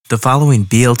The following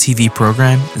BLTV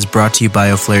program is brought to you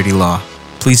by O'Flaherty Law.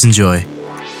 Please enjoy.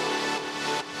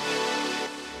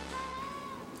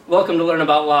 Welcome to Learn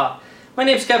About Law. My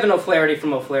name is Kevin O'Flaherty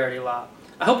from O'Flaherty Law.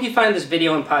 I hope you find this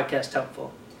video and podcast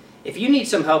helpful. If you need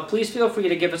some help, please feel free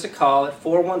to give us a call at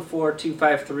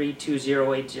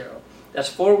 414-253-2080.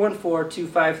 That's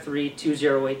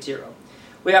 414-253-2080.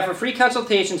 We offer free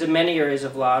consultations in many areas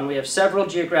of law, and we have several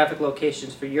geographic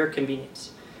locations for your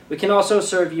convenience. We can also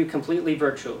serve you completely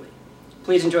virtually.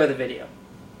 Please enjoy the video.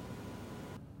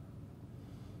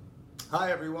 Hi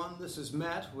everyone, this is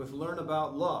Matt with Learn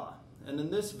About Law, and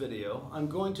in this video I'm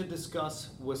going to discuss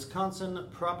Wisconsin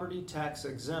property tax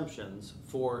exemptions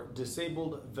for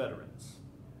disabled veterans.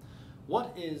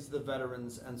 What is the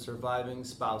Veterans and Surviving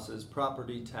Spouses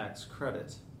Property Tax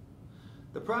Credit?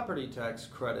 The property tax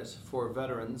credit for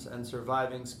veterans and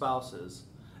surviving spouses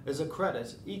is a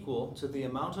credit equal to the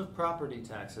amount of property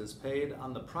taxes paid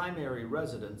on the primary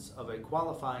residence of a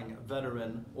qualifying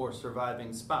veteran or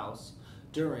surviving spouse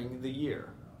during the year.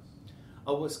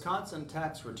 A Wisconsin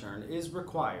tax return is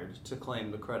required to claim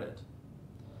the credit.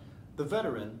 The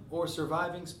veteran or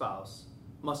surviving spouse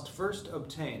must first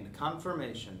obtain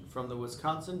confirmation from the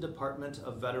Wisconsin Department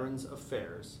of Veterans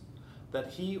Affairs that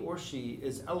he or she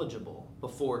is eligible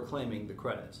before claiming the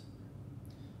credit.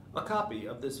 A copy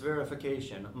of this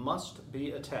verification must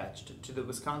be attached to the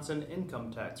Wisconsin income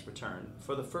tax return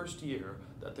for the first year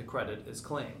that the credit is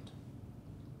claimed.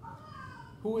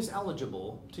 Who is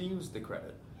eligible to use the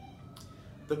credit?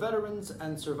 The Veterans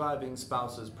and Surviving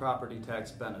Spouses Property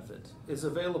Tax Benefit is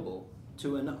available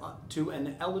to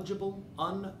an eligible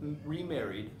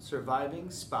unremarried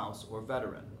surviving spouse or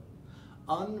veteran.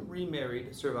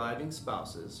 Unremarried surviving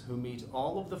spouses who meet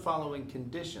all of the following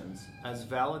conditions as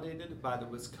validated by the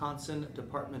Wisconsin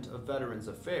Department of Veterans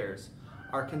Affairs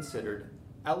are considered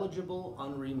eligible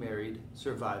unremarried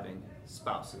surviving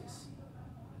spouses.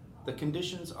 The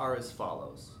conditions are as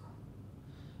follows: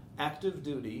 active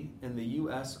duty in the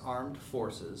U.S. Armed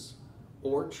Forces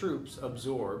or troops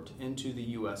absorbed into the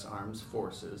U.S. Armed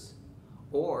Forces,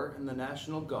 or in the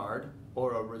National Guard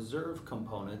or a reserve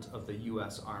component of the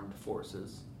U.S. Armed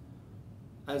Forces,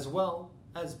 as well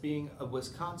as being a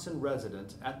Wisconsin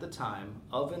resident at the time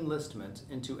of enlistment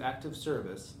into active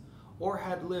service or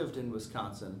had lived in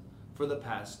Wisconsin for the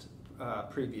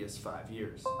previous 5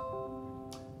 years.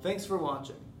 Thanks for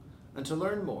watching, and to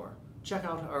learn more, check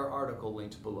out our article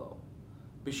linked below.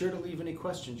 Be sure to leave any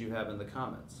questions you have in the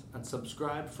comments, and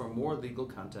subscribe for more legal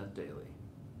content daily.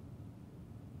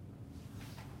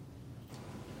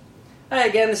 Hi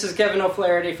again, this is Kevin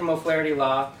O'Flaherty from O'Flaherty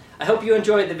Law. I hope you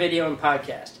enjoyed the video and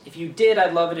podcast. If you did,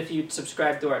 I'd love it if you'd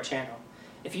subscribe to our channel.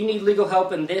 If you need legal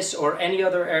help in this or any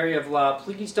other area of law,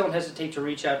 please don't hesitate to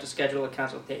reach out to schedule a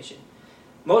consultation.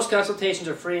 Most consultations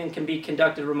are free and can be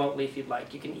conducted remotely if you'd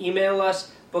like. You can email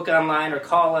us, book online, or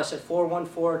call us at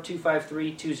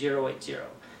 414-253-2080.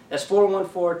 That's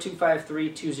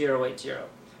 414-253-2080.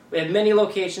 We have many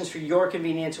locations for your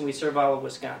convenience, and we serve all of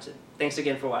Wisconsin. Thanks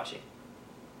again for watching.